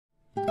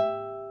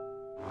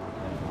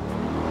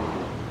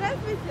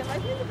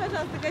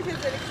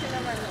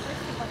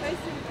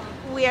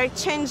We are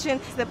changing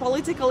the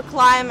political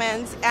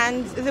climate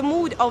and the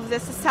mood of the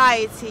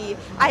society.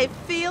 I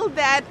feel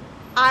that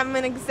I'm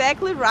in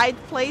exactly right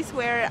place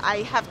where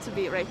I have to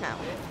be right now.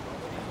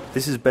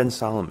 This is Ben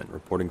Solomon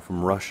reporting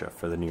from Russia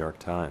for the New York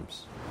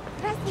Times.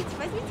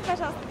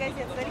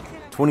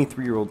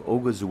 23-year-old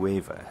Olga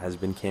Zueva has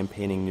been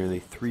campaigning nearly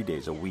 3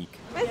 days a week,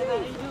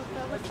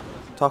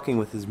 talking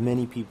with as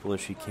many people as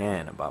she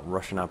can about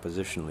Russian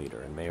opposition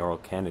leader and mayoral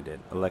candidate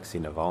Aleksei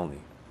Navalny.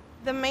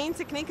 The main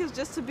technique is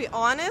just to be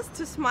honest,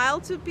 to smile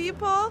to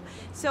people,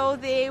 so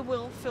they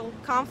will feel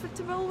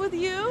comfortable with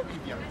you.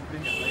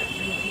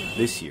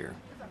 This year,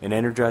 an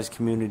energized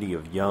community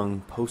of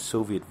young,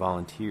 post-Soviet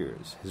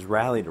volunteers has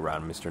rallied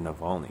around Mr.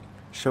 Navalny,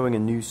 showing a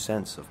new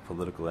sense of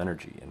political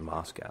energy in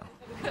Moscow.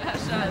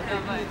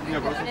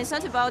 It's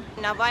not about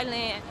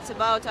Navalny, it's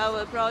about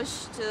our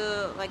approach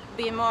to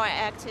be more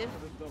active.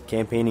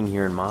 Campaigning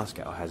here in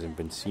Moscow hasn't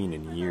been seen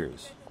in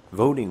years.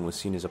 Voting was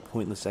seen as a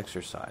pointless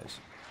exercise,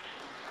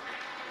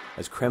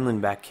 as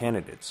Kremlin-backed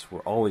candidates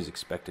were always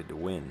expected to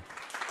win.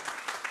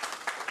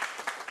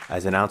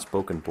 As an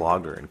outspoken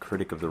blogger and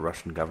critic of the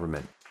Russian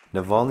government,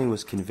 Navalny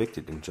was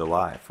convicted in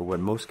July for what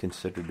most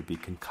considered to be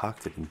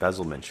concocted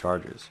embezzlement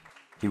charges.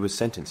 He was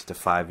sentenced to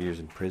 5 years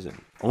in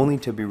prison, only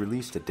to be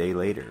released a day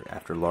later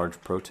after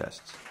large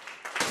protests.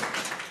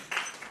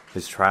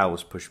 His trial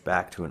was pushed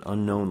back to an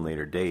unknown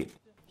later date.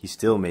 He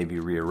still may be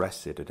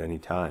rearrested at any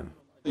time.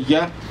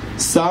 Я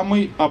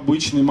самый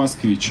обычный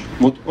москвич.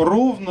 Вот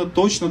ровно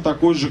точно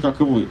такой же,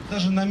 как и вы.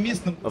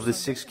 Of the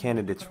 6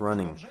 candidates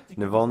running,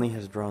 Navalny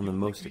has drawn the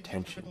most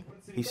attention.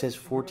 He says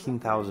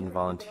 14,000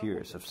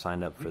 volunteers have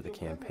signed up for the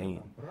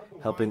campaign,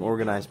 helping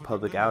organize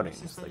public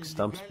outings like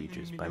stump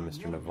speeches by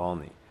Mr.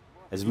 Navalny.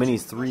 As many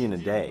as 3 in a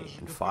day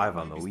and 5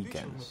 on the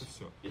weekends.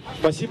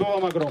 Спасибо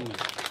вам огромное.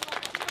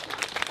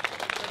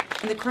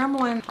 The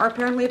Kremlin are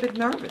apparently a bit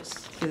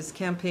nervous. He's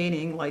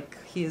campaigning like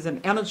he is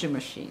an energy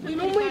machine.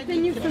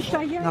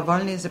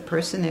 Navalny is a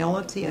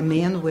personality, a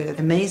man with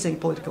amazing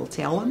political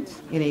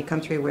talent in a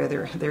country where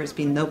there has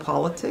been no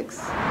politics.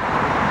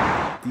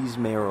 These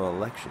mayoral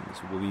elections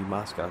will be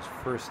Moscow's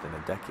first in a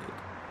decade.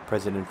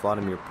 President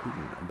Vladimir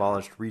Putin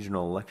abolished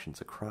regional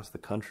elections across the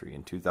country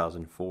in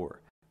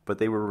 2004, but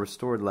they were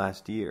restored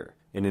last year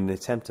in an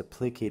attempt to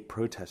placate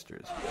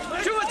protesters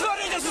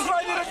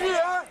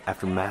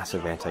after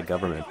massive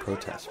anti-government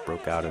protests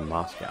broke out in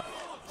Moscow,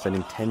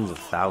 sending tens of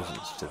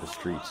thousands to the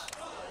streets,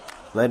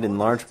 led in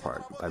large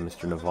part by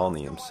Mr.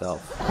 Navalny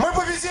himself.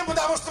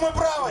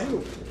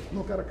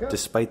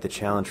 Despite the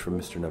challenge from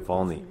Mr.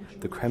 Navalny,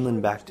 the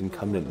Kremlin-backed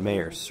incumbent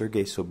mayor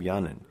Sergei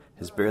Sobyanin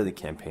has barely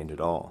campaigned at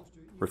all,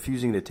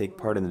 refusing to take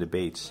part in the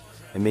debates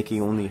and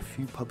making only a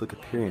few public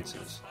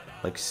appearances,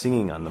 like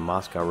singing on the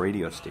Moscow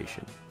radio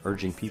station,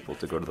 urging people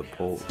to go to the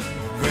polls.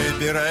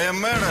 Выбираем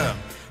мэра.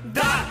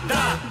 Да,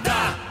 да,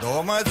 да.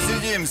 Дома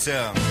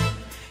отсидимся.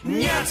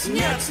 Нет,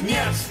 нет,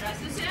 нет.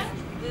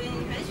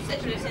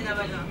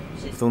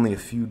 With only a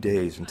few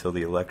days until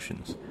the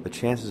elections, the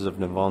chances of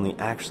Navalny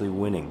actually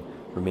winning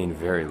remain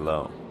very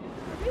low.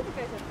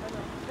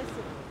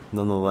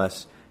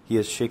 Nonetheless, he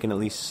has shaken at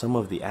least some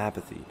of the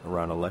apathy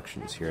around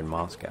elections here in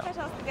Moscow.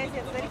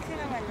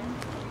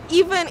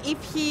 Even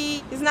if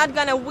he is not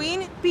gonna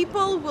win,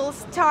 people will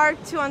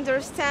start to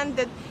understand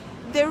that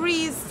there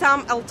is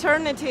some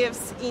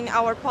alternatives in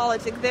our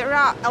politics. There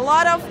are a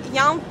lot of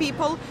young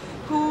people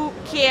who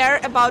care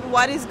about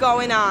what is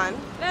going on.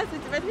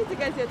 Здравствуйте, возьмите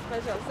газету,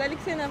 пожалуйста,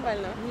 Алексея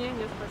Навального. Нет,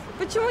 спасибо.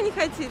 Почему не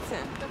хотите?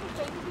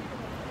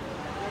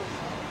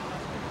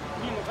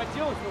 Не, ну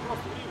хотелось, но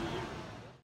просто